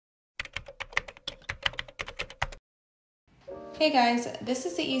Hey guys, this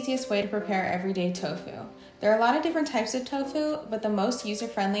is the easiest way to prepare everyday tofu. There are a lot of different types of tofu, but the most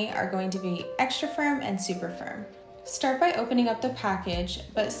user-friendly are going to be extra firm and super firm. Start by opening up the package,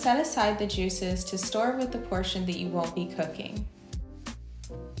 but set aside the juices to store with the portion that you won't be cooking.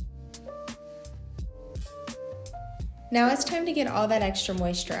 Now it's time to get all that extra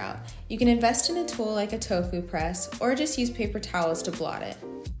moisture out. You can invest in a tool like a tofu press, or just use paper towels to blot it.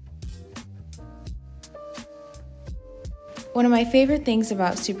 One of my favorite things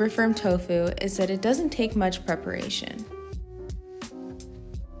about super firm tofu is that it doesn't take much preparation.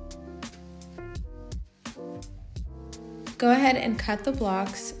 Go ahead and cut the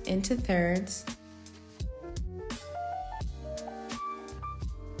blocks into thirds.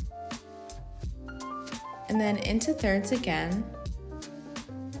 And then into thirds again.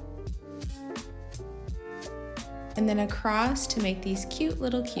 And then across to make these cute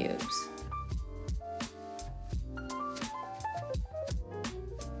little cubes.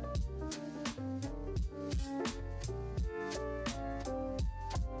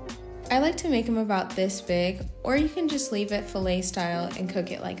 I like to make them about this big, or you can just leave it fillet style and cook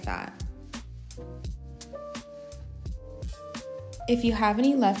it like that. If you have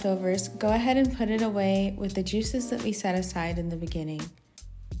any leftovers, go ahead and put it away with the juices that we set aside in the beginning.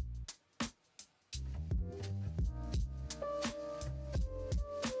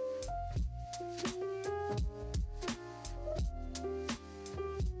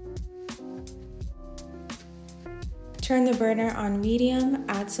 Turn the burner on medium,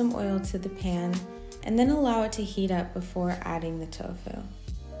 add some oil to the pan, and then allow it to heat up before adding the tofu.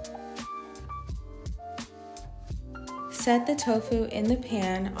 Set the tofu in the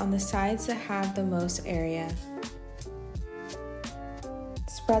pan on the sides that have the most area.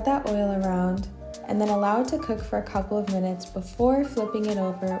 Spread that oil around, and then allow it to cook for a couple of minutes before flipping it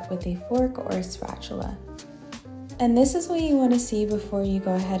over with a fork or a spatula. And this is what you want to see before you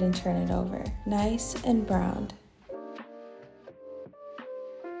go ahead and turn it over, nice and browned.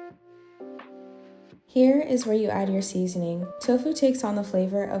 Here is where you add your seasoning. Tofu takes on the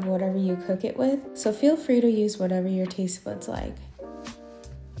flavor of whatever you cook it with, so feel free to use whatever your taste buds like.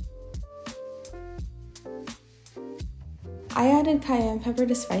 I added cayenne pepper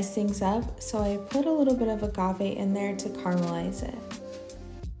to spice things up, so I put a little bit of agave in there to caramelize it.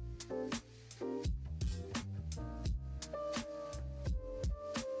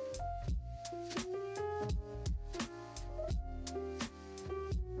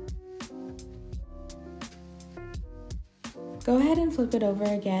 Go ahead and flip it over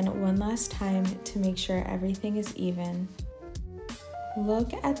again one last time to make sure everything is even.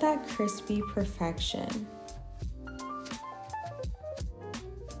 Look at that crispy perfection.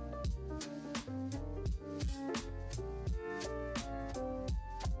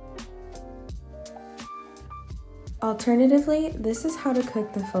 Alternatively, this is how to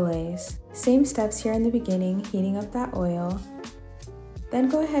cook the fillets. Same steps here in the beginning, heating up that oil. Then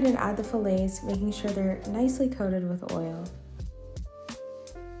go ahead and add the fillets, making sure they're nicely coated with oil.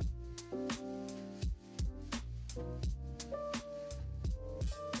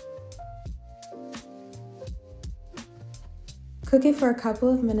 Cook it for a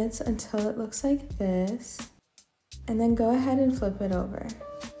couple of minutes until it looks like this, and then go ahead and flip it over.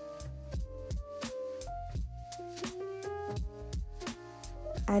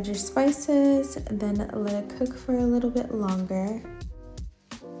 Add your spices, and then let it cook for a little bit longer.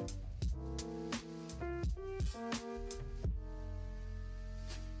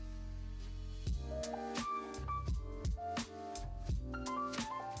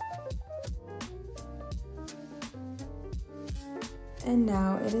 And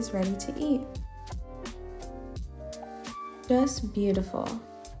now it is ready to eat. Just beautiful.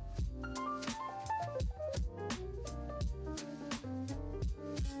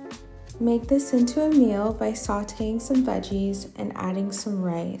 Make this into a meal by sauteing some veggies and adding some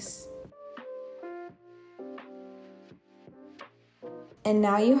rice. And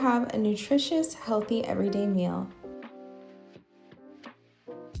now you have a nutritious, healthy everyday meal.